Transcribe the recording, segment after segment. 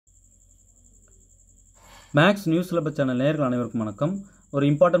Maths news syllabus channel நேயர்கள் அனைவருக்கும் வணக்கம். ஒரு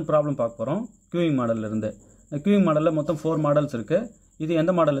இம்பார்ட்டன்ட் ப்ராப்ளம் பார்க்க போகிறோம். கியூயிங் மாடலில் இருந்து. கியூயிங் மாடலில் மொத்தம் 4 மாடல்ஸ் இருக்குது. இது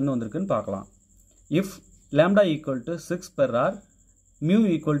எந்த மாடல்லேருந்து வந்திருக்குன்னு பார்க்கலாம். If lambda equal to 6 per hour, mu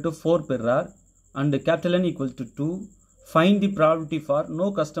equal to 4 per hour and capital N equal to 2, find the probability for no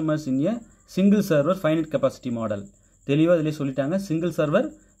customers in a single server finite capacity model. தெளிவாக இதிலே சொல்லிட்டாங்க சிங்கிள் சர்வர்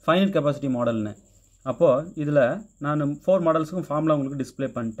ஃபைனட் கெப்பாசிட்டி மாடல்னு. அப்போது இதில் நான் 4 மாடல்ஸுக்கும் formula உங்களுக்கு display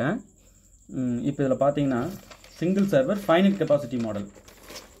பண்ணிட்டேன். இப்போ இதில் பார்த்தீங்கன்னா single server finite capacity model.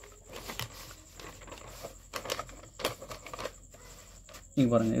 இங்கே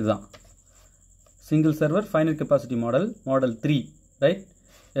பாருங்கள், இதுதான் single server finite capacity model, model 3, right.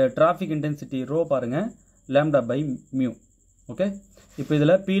 Traffic intensity row பாருங்கள், லேம்டா பை மியூ. ஓகே, இப்போ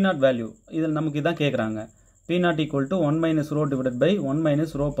இதில் P0 வேல்யூ இதில் நமக்கு இதான் கேட்குறாங்க. P0 equal to 1 minus rho divided by 1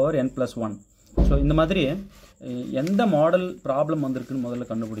 minus rho power n plus 1. So இந்த மாதிரி எந்த மாடல் ப்ராப்ளம் வந்திருக்குன்னு முதல்ல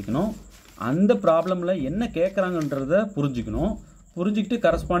கண்டுபிடிக்கணும். அந்த ப்ராப்ளமில் என்ன கேட்குறாங்கன்றத புரிஞ்சுக்கணும். புரிஞ்சுக்கிட்டு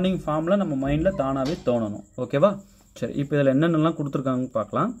கரஸ்பாண்டிங் ஃபார்மில் நம்ம மைண்டில் தானாகவே தோணணும். ஓகேவா? சரி, இப்போ இதில் என்னென்னலாம் கொடுத்துருக்காங்கன்னு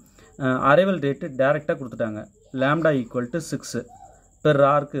பார்க்கலாம். அரைவல் ரேட்டு டேரெக்டாக கொடுத்துட்டாங்க. லேம்டா ஈக்குவல் டு 6 பெர்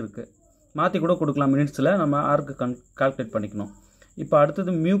ஆருக்கு இருக்குது. மாற்றி கூட கொடுக்கலாம், மினிட்ஸில் நம்ம ஆருக்கு கால்குலேட் பண்ணிக்கணும். இப்போ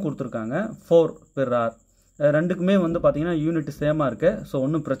அடுத்தது மியூ கொடுத்துருக்காங்க 4 பெர் ஆர். ரெண்டுக்குமே வந்து பார்த்திங்கன்னா யூனிட் சேமாக இருக்குது. ஸோ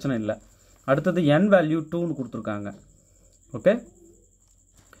ஒன்றும் பிரச்சனை இல்லை. அடுத்தது n வேல்யூ 2ன்னு கொடுத்துருக்காங்க. ஓகே,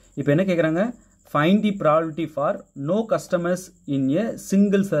 இப்போ என்ன கேட்குறாங்க? Find the probability for no customers in A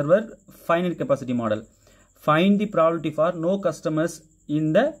single server finite capacity model. Find the probability for no customers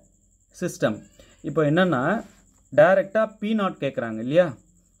in the system. இப்போ என்னென்னா டைரெக்டாக P0 கேட்குறாங்க இல்லையா?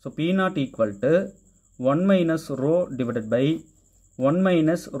 So P0 equal to 1 minus row divided by 1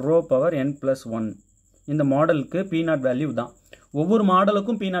 minus row power n plus 1. இந்த மாடலுக்கு P0 value தான். ஒவ்வொரு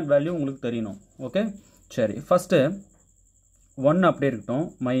மாடலுக்கும் P0 value உங்களுக்கு தெரியணும். ஓகே, சரி. ஃபஸ்ட்டு 1 அப்படியே இருக்கட்டும்.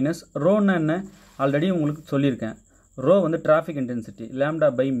 மைனஸ் ரோன்னா என்ன ஆல்ரெடி உங்களுக்கு சொல்லியிருக்கேன். ரோ வந்து traffic intensity lambda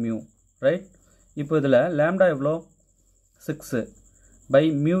by mu, right. இப்போ இதில் லேம்டா எவ்வளோ 6 பை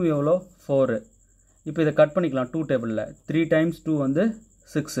மியூ எவ்வளோ 4. இப்போ இதை கட் பண்ணிக்கலாம் 2 டேபிளில். 3 டைம்ஸ் 2 வந்து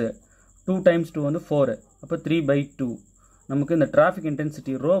 6, 2 டைம்ஸ் 2 வந்து 4. அப்போ 3/2. நமக்கு இந்த டிராஃபிக்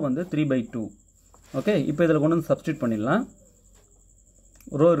இன்டென்சிட்டி ரோ வந்து 3/2. ஓகே, இப்போ இதில் கொண்டு வந்து சப்ஸ்டியூட் பண்ணிடலாம்.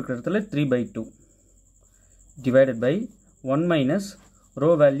 ரோ இருக்கிற இடத்துல 3/2 divided by 1 minus row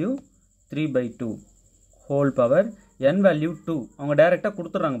value 3/2 whole power n value 2. அவங்க டைரெக்டாக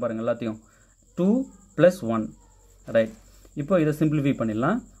கொடுத்துட்றாங்க பாருங்கள் எல்லாத்தையும். 2 + 1, ரைட். இப்போ இதை சிம்பிளிஃபை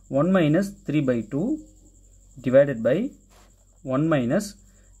பண்ணிடலாம். 1 minus 3/2 divided by 1 minus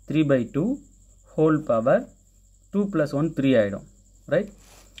 3/2 whole power 2 + 1 3 ஆகிடும், ரைட்.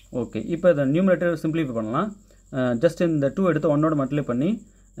 ஓகே, இப்போ இதை நியூமரேட்டர் சிம்பிளிஃபை பண்ணலாம். ஜஸ்ட் இந்த 2 எடுத்து 1ஓட மல்டிப்ளை பண்ணி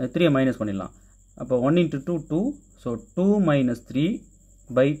 3 மைனஸ் பண்ணிடலாம். அப்போ 1 × 2 2. So 2 minus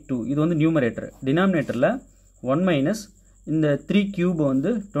 3/2. இது வந்து நியூமரேட்டர். டினாமினேட்டரில் 1 மைனஸ் இந்த 3 கியூப்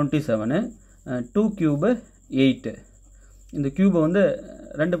வந்து 27, 2 கியூபு 8. இந்த கியூபை வந்து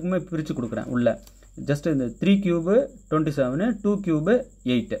ரெண்டுக்குமே பிரித்து கொடுக்குறேன் உள்ள. ஜஸ்ட் இந்த 3 கியூபு 27, 2 கியூபு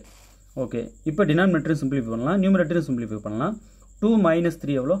 8. ஓகே, இப்போ டினாமினேட்டரும் சிம்பிளிஃபை பண்ணலாம், நியூமரேட்டரும் சிம்பிளிஃபை பண்ணலாம். 2 மைனஸ்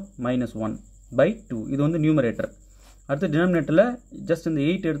 3 எவ்வளோ -1/2. இது வந்து நியூமரேட்டர். அடுத்து டினாமினேட்டரில் ஜஸ்ட் இந்த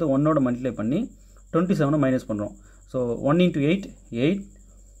 8 எடுத்து 1ஓட மல்டிப்ளை பண்ணி 27 மைனஸ் பண்ணுறோம். So 1 × 8 8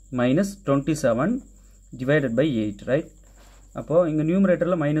 minus 27 divided by 8, right. அப்போது இங்கே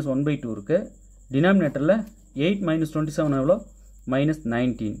நியூமரேட்டரில் -1/2 இருக்குது. டினாமினேட்டரில் 8 மைனஸ் 27 எவ்வளோ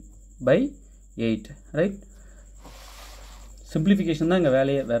 -19/8, ரைட். சிம்பிளிஃபிகேஷன் தான் இங்கே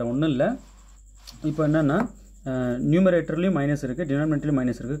வேலையே, வேறு ஒன்றும் இல்லை. இப்போ என்னென்னா நியூமரேட்டர்லேயும் மைனஸ் இருக்குது, டினாமினேட்டர்லேயும்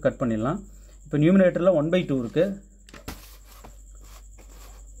மைனஸ் இருக்குது. கட் பண்ணிடலாம். இப்போ நியூமரேட்டரில் 1/2 இருக்குது,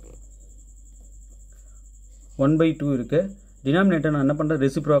 1/2 இருக்குது. டினாமினேட்டர் நான் என்ன பண்ணுறேன்,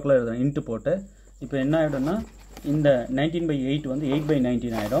 ரெசிப்ரோக்கலாக எழுதுறேன், இன்ட்டு போட்டு. இப்போ என்ன ஆகிடும்னா இந்த 19/8 வந்து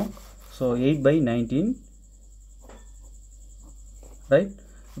 8/19 ஆகிடும். So 8/19, right.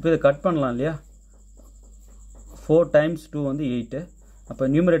 இப்போ இதை கட் பண்ணலாம் இல்லையா? 4 டைம்ஸ் 2 வந்து 8. அப்போ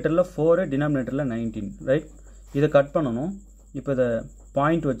நியூமரேட்டரில் 4, டினாமினேட்டரில் 19, ரைட். இதை கட் பண்ணணும். இப்போ இதை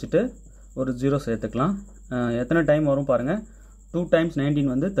பாயிண்ட் வச்சுட்டு ஒரு 0 சேர்த்துக்கலாம். எத்தனை டைம் வரும் பாருங்கள். 2 டைம்ஸ் 19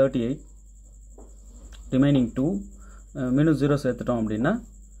 வந்து 38, ரிமைனிங் 2. மீண்டும் 0 சேர்த்துட்டோம் அப்படின்னா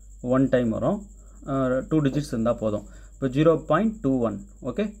 1 டைம் வரும். 2 டிஜிட்ஸ் இருந்தால் போதும். இப்போ 0.21.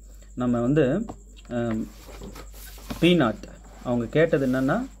 ஓகே, நம்ம வந்து P0 அவங்க கேட்டது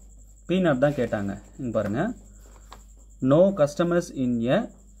என்னென்னா P0 தான் கேட்டாங்க. இங்கே பாருங்கள், no customers in a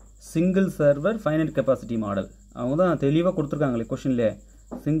single server finite capacity model. அவங்க தான் தெளிவாக கொடுத்துருக்காங்களே கொஷின்லேயே.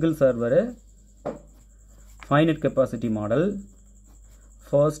 Single server finite capacity model,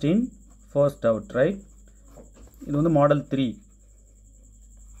 first in first out, right. இது வந்து மாடல் 3.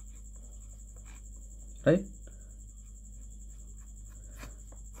 ரைட்.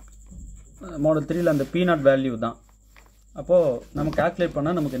 மாடல் 3ல அந்த P0 வேல்யூ தான். அப்போது நம்ம கால்குலேட்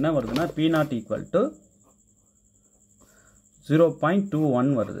பண்ணால் நமக்கு என்ன வருதுன்னா P0 ஈக்குவல் டு 0.21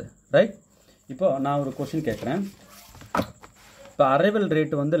 வருது. ரைட். இப்போ நான் ஒரு கொஷின் கேட்குறேன். இப்போ அரைவல்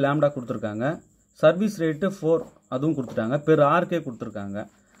ரேட்டு வந்து லேம்டா கொடுத்துருக்காங்க, சர்வீஸ் ரேட்டு 4 அதுவும் கொடுத்துட்டாங்க, பெர் ஆர்க்கே கொடுத்துருக்காங்க.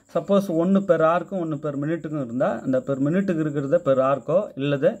 சப்போஸ் ஒன்று பெர் ஆர்க்கும் ஒன்று பெர் மினிட்டுக்கும் இருந்தால் அந்த பெர் மினிட்டுக்கு இருக்கிறத பெர் ஆர்க்கோ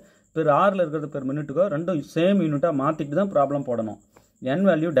இல்லது பெர் ஆரில் இருக்கிறது பெர் மினிட்டுக்கோ ரெண்டும் சேம் யூனிட்டாக மாற்றிட்டு தான் ப்ராப்ளம் போடணும். என்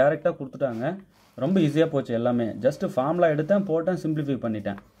வேல்யூ டைரெக்டாக கொடுத்துட்டாங்க. ரொம்ப ஈஸியாக போச்சு எல்லாமே. ஜஸ்ட்டு ஃபார்முலா எடுத்தேன், போட்டேன், சிம்பிளிஃபை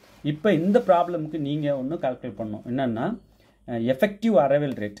பண்ணிட்டேன். இப்போ இந்த ப்ராப்ளமுக்கு நீங்கள் ஒன்று கால்குலேட் பண்ணணும். என்னென்னா எஃபெக்டிவ்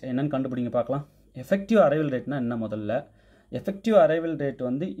அரைவல் ரேட் என்னென்னு கண்டுபிடிங்க பார்க்கலாம். எஃபெக்டிவ் அரைவல் ரேட்னா என்ன? முதல்ல எஃபெக்டிவ் அரைவல் ரேட்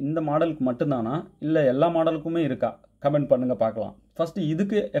வந்து இந்த மாடலுக்கு மட்டும்தானா இல்லை எல்லா மாடலுக்குமே இருக்கா? கமெண்ட் பண்ணுங்கள் பார்க்கலாம். ஃபஸ்ட்டு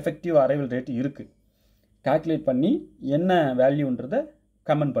இதுக்கு எஃபெக்டிவ் அரைவல் ரேட் இருக்குது, கால்குலேட் பண்ணி என்ன வேல்யூன்றதை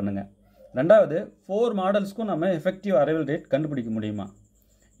கமெண்ட் பண்ணுங்கள். ரெண்டாவது 4 மாடல்ஸ்க்கும் நம்ம எஃபெக்டிவ் அரைவல் ரேட் கண்டுபிடிக்க முடியுமா?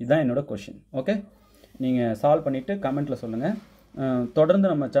 இதுதான் என்னோடய கொஷின். ஓகே, நீங்கள் சால்வ் பண்ணிவிட்டு கமெண்ட்டில் சொல்லுங்கள். தொடர்ந்து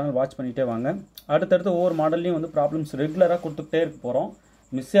நம்ம சேனல் வாட்ச் பண்ணிகிட்டே வாங்க. அடுத்தடுத்து ஒவ்வொரு மாடல்லையும் வந்து ப்ராப்ளம்ஸ் ரெகுலராக கொடுத்துக்கிட்டே இருக்க போகிறோம்.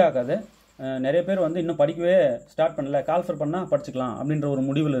 மிஸ்ஸே ஆகாது. நிறைய பேர் வந்து இன்னும் படிக்கவே ஸ்டார்ட் பண்ணல, கால்ஃபர் பண்ணால் படிச்சுக்கலாம் அப்படின்ற ஒரு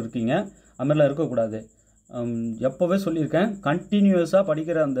முடிவில் இருக்கீங்க. அதுமாதிரிலாம் இருக்கக்கூடாது. எப்போவே சொல்லியிருக்கேன், கண்டினியூஸாக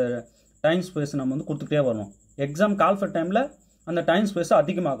படிக்கிற அந்த டைம் ஸ்பேஸ் நம்ம வந்து கொடுத்துக்கிட்டே வரணும். எக்ஸாம் கால்ஃபர் டைமில் அந்த டைம் ஸ்பேஸை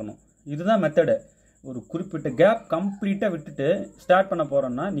அதிகமாகணும். இதுதான் மெத்தடு. ஒரு குறிப்பிட்ட கேப் கம்ப்ளீட்டாக விட்டுட்டு ஸ்டார்ட் பண்ண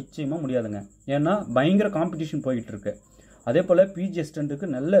போகிறோன்னா நிச்சயமாக முடியாதுங்க. ஏன்னா பயங்கர காம்படிஷன் போயிட்டு இருக்கு. அதே போல் பிஜி அசிஸ்டண்ட்டுக்கு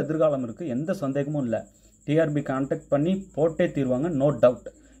நல்ல எதிர்காலம் இருக்குது, எந்த சந்தேகமும் இல்லை. டிஆர்பி கான்டாக்ட் பண்ணி போட்டே தீர்வாங்க, no doubt.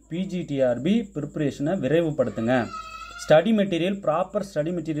 PGTRB ப்ரிப்பரேஷனை விரைவுபடுத்துங்க. Study material, proper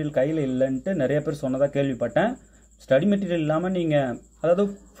study material கையில் இல்லைன்ட்டு நிறைய பேர் சொன்னதாக கேள்விப்பட்டேன். ஸ்டடி மெட்டீரியல் இல்லாமல் நீங்கள், அதாவது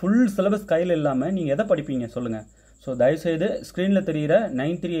ஃபுல் சிலபஸ் கையில் இல்லாமல் நீங்கள் எதை படிப்பீங்க சொல்லுங்கள். ஸோ தயவுசெய்து ஸ்க்ரீனில் தெரிகிற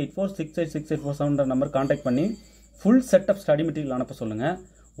 9384686847 நம்பர் கான்டாக்ட் பண்ணி ஃபுல் செட்டப் ஸ்டடி மெட்டீரியல் அனுப்ப சொல்லுங்கள்.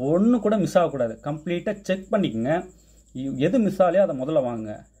 ஒன்று கூட மிஸ் ஆகக்கூடாது. கம்ப்ளீட்டாக செக் பண்ணிக்கோங்க. எது மிஸ் ஆகலையோ அதை முதல்ல வாங்க.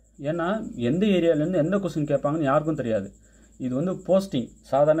 ஏன்னா எந்த ஏரியாவிலேருந்து எந்த கொஸ்டின் கேட்பாங்கன்னு யாருக்கும் தெரியாது. இது வந்து போஸ்டிங்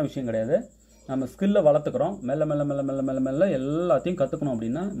சாதாரண விஷயம் கிடையாது. நம்ம ஸ்கில்லை வளர்த்துக்கிறோம். மெல்ல மெல்ல மெல்ல மெல்ல மெல்ல மெல்ல எல்லாத்தையும் கற்றுக்கணும்.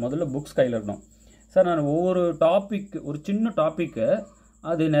 அப்படின்னா முதல்ல புக்ஸ் கையில் இருக்கணும். சார் நான் ஒவ்வொரு டாபிக், ஒரு சின்ன டாப்பிக்கு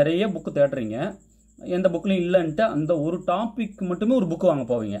அது நிறைய புக்கு தேடுறீங்க, எந்த புக்லையும் இல்லைன்ட்டு அந்த ஒரு டாபிக் மட்டுமே ஒரு புக்கு வாங்க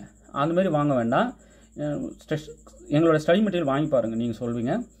போவீங்க. அந்தமாரி வாங்க வேண்டாம். எங்களோட ஸ்டடி மெட்டீரியல் வாங்கி பாருங்கள். நீங்கள்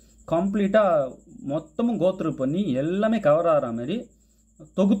சொல்வீங்க கம்ப்ளீட்டாக மொத்தமும் கோத்ரூ பண்ணி எல்லாமே கவர் ஆகிற மாதிரி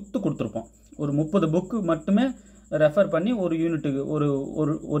தொகுத்து கொடுத்துருப்போம். ஒரு 30 புக்கு மட்டுமே ரெஃபர் பண்ணி ஒரு யூனிட்டுக்கு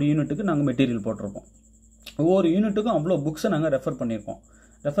ஒரு யூனிட்டுக்கு நாங்கள் மெட்டீரியல் போட்டிருப்போம். ஒவ்வொரு யூனிட்டுக்கும் அவ்வளோ புக்ஸை நாங்கள் ரெஃபர் பண்ணியிருக்கோம்.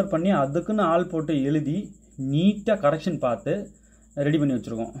 ரெஃபர் பண்ணி அதுக்குன்னு ஆள் போட்டு எழுதி நீட்டாக கரெக்ஷன் பார்த்து ரெடி பண்ணி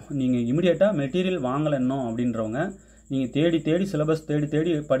வச்சுருக்கோம். நீங்கள் இமிடியேட்டாக மெட்டீரியல் வாங்கலைன்னோ அப்படின்றவங்க நீங்கள் தேடி தேடி சிலபஸ் தேடி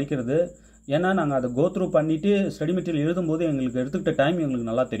தேடி படிக்கிறது. ஏன்னா நாங்கள் அதை கோத்ரூ பண்ணிவிட்டு ஸ்டடி மெட்டீரியல் எழுதும்போது எங்களுக்கு எடுத்துக்கிட்ட டைம் எங்களுக்கு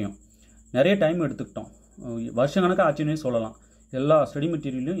நல்லா தெரியும். நிறைய டைம் எடுத்துக்கிட்டோம். வருஷக்கணக்காக ஆச்சுன்னே சொல்லலாம். எல்லா ஸ்டடி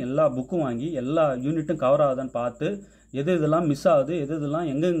மெட்டீரியலையும் எல்லா புக்கும் வாங்கி எல்லா யூனிட்டும் கவர் ஆகுதான்னு பார்த்து எது இதெல்லாம் மிஸ் ஆகுது, எது இதெல்லாம்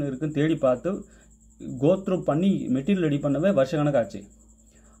எங்கெங்கே இருக்குதுன்னு தேடி பார்த்து கோத்ரூ பண்ணி மெட்டீரியல் ரெடி பண்ணவே வருஷக்கணக்காச்சு.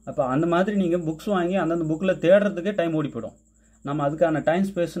 அப்போ அந்த மாதிரி நீங்கள் புக்ஸ் வாங்கி அந்தந்த புக்கில் தேடுறதுக்கே டைம் ஓடி போயிடும். நம்ம அதுக்கான டைம்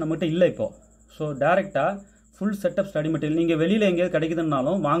ஸ்பேஸ் நம்மகிட்ட இல்லை இப்போது. ஸோ டேரெக்டாக ஃபுல் செட்டப் ஸ்டடி மெட்டீரியல் நீங்கள் வெளியில் எங்கேயாவது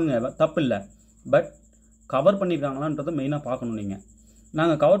கிடைக்குதுன்னாலும் வாங்குங்க, தப்பு இல்லை. பட் கவர் பண்ணியிருக்காங்களான்றதை மெயினாக பார்க்கணும். நீங்கள்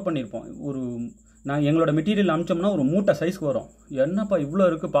நாங்கள் கவர் பண்ணியிருப்போம். நாங்கள் எங்களோட மெட்டீரியல் அனுப்பிச்சோம்னா ஒரு மூட்டை சைஸ்க்கு வரும். என்னப்பா இவ்வளோ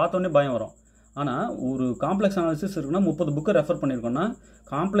இருக்குது, பார்த்தோன்னே பயம் வரும். ஆனால் ஒரு காம்ப்ளெக்ஸ் அனாலிசிஸ் இருக்குன்னா 30 புக்கு ரெஃபர் பண்ணியிருக்கோன்னா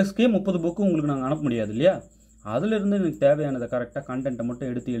காம்ப்ளெக்ஸ்க்கே 30 புக்கு உங்களுக்கு நாங்கள் அனுப்ப முடியாது இல்லையா? அதிலிருந்து எனக்கு தேவையானதை கரெக்டாக கண்டென்ட்டை மட்டும்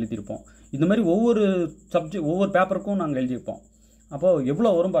எடுத்து எழுதியிருப்போம். இந்த மாதிரி ஒவ்வொரு சப்ஜெக்ட் ஒவ்வொரு பேப்பருக்கும் நாங்கள் எழுதியிருப்போம். அப்போது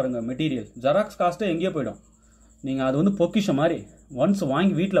எவ்வளோ வரும் பாருங்கள் மெட்டீரியல். ஜெராக்ஸ் காஸ்ட்டே எங்கேயோ போயிடும். நீங்கள் அது வந்து பொக்கிஷம் மாதிரி ஒன்ஸ்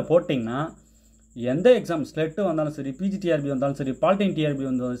வாங்கி வீட்டில் போட்டிங்கன்னா எந்த எக்ஸாம் ஸ்லெட்டு வந்தாலும் சரி, பிஜிடிஆர்பி வந்தாலும் சரி, பாலிடெக்னிக் டிஆர்பி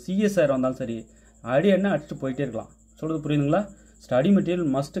வந்தாலும், சிஎஸ்ஆர் வந்தாலும் சரி, என்ன அடிச்சுட்டு போயிட்டே இருக்கலாம். சொல்கிறது புரியுதுங்களா? Study material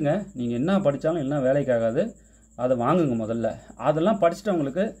மஸ்ட்டுங்க. நீங்கள் என்ன படித்தாலும் என்ன வேலைக்காகாது, அதை வாங்குங்க முதல்ல. அதெல்லாம்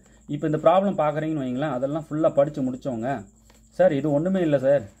படிச்சுட்டவங்களுக்கு இப்போ இந்த ப்ராப்ளம் பார்க்குறீங்கன்னு வைங்களேன், அதெல்லாம் ஃபுல்லாக படித்து முடித்தவங்க, சார் இது ஒன்றுமே இல்லை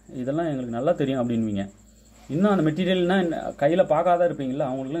சார், இதெல்லாம் எங்களுக்கு நல்லா தெரியும் அப்படின்வீங்க. இன்னும் அந்த மெட்டீரியல்னால் கையில் பார்க்காத இருப்பீங்களா,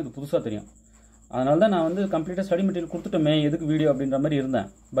 அவங்களுக்குலாம் இது புதுசாக தெரியும். அதனால தான் நான் வந்து கம்ப்ளீட்டாக ஸ்டடி மெட்டீரியல் கொடுத்துட்டோமே, எதுக்கு வீடியோ அப்படின்ற மாதிரி இருந்தேன்.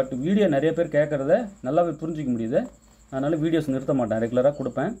 பட் வீடியோ நிறைய பேர் கேட்குறத நல்லாவே புரிஞ்சிக்க முடியுது. அதனால் வீடியோஸ் நிறுத்த மாட்டேன், ரெகுலராக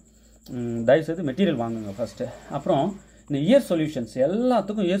கொடுப்பேன். தயவுசெய்து மெட்டீரியல் வாங்குங்க ஃபஸ்ட்டு. அப்புறம் இந்த இயர் சொல்யூஷன்ஸ்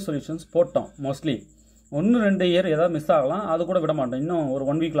எல்லாத்துக்கும் இயர் சொல்யூஷன்ஸ் போட்டோம். மோஸ்ட்லி 1-2 இயர் ஏதாவது மிஸ் ஆகலாம், அது கூட விட மாட்டோம். இன்னும் ஒரு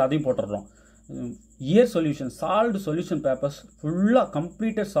 1 வீக்கில் அதையும் போட்டுடுறோம். Year solution, solved solution papers ஃபுல்லாக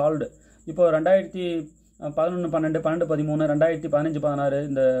கம்ப்ளீட்டட் சால்வ்டு. இப்போ 2011, 12, 12, 13, 2015, 16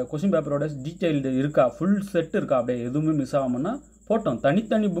 இந்த கொஷின் பேப்பரோட டீட்டெயில்டு இருக்கா, ஃபுல் செட் இருக்கா, அப்படியே எதுவுமே மிஸ் ஆகாமன்னா போட்டோம்.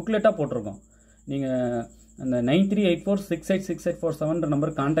 தனித்தனி புக்லெட்டாக போட்டிருக்கோம். நீங்கள் அந்த 9384686847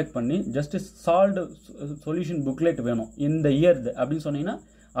 நம்பர் காண்டாக்ட் பண்ணி ஜஸ்ட் சால்வ்டு சொல்யூஷன் புக்லெட் வேணும் இந்த இயர்து அப்படின்னு சொன்னீங்கன்னா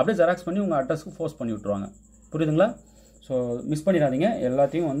அப்படியே ஜெராக்ஸ் பண்ணி உங்கள் அட்ரஸ்க்கு ஃபோர்ஸ் பண்ணி விட்ருவாங்க. புரியுதுங்களா? ஸோ மிஸ் பண்ணிடாதீங்க.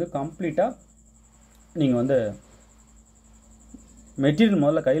 எல்லாத்தையும் வந்து கம்ப்ளீட்டாக நீங்கள் வந்து மெட்டீரியல்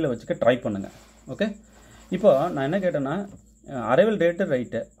முதல்ல கையில் வச்சுக்க ட்ரை பண்ணுங்கள். ஓகே, இப்போ நான் என்ன கேட்டேன்னா அரைவல் ரேட்டு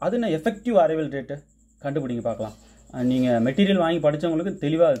ரைட்டு, அது என்ன எஃபெக்டிவ் அரைவல் ரேட்டு கண்டுபிடிங்க பார்க்கலாம். நீங்கள் மெட்டீரியல் வாங்கி படித்தவங்களுக்கு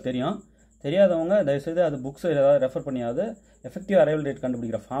தெளிவாக அது தெரியும். தெரியாதவங்க தயவுசெய்து அது புக்ஸ் ஏதாவது ரெஃபர் பண்ணியாவது எஃபெக்டிவ் அரைவல் ரேட்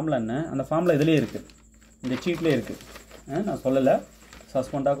கண்டுபிடிக்கிற ஃபார்முலா என்ன, அந்த ஃபார்முலா இதிலே இருக்குது, இந்த சீட்லேயே இருக்குது. நான் சொல்லலை,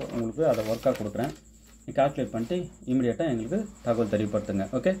 சஸ்பெண்டாக உங்களுக்கு அதை ஒர்க்காக கொடுக்குறேன். கால்குலேட் பண்ணிட்டு இமீடியட்டாக எங்களுக்கு தகவல் தெரியப்படுத்துங்க.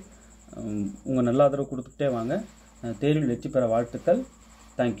 ஓகே, உங்கள் நல்ல ஆதரவு கொடுத்துக்கிட்டே வாங்க. தேர்வில் வெற்றி பெற வாழ்த்துக்கள்.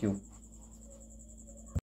 தேங்க்யூ.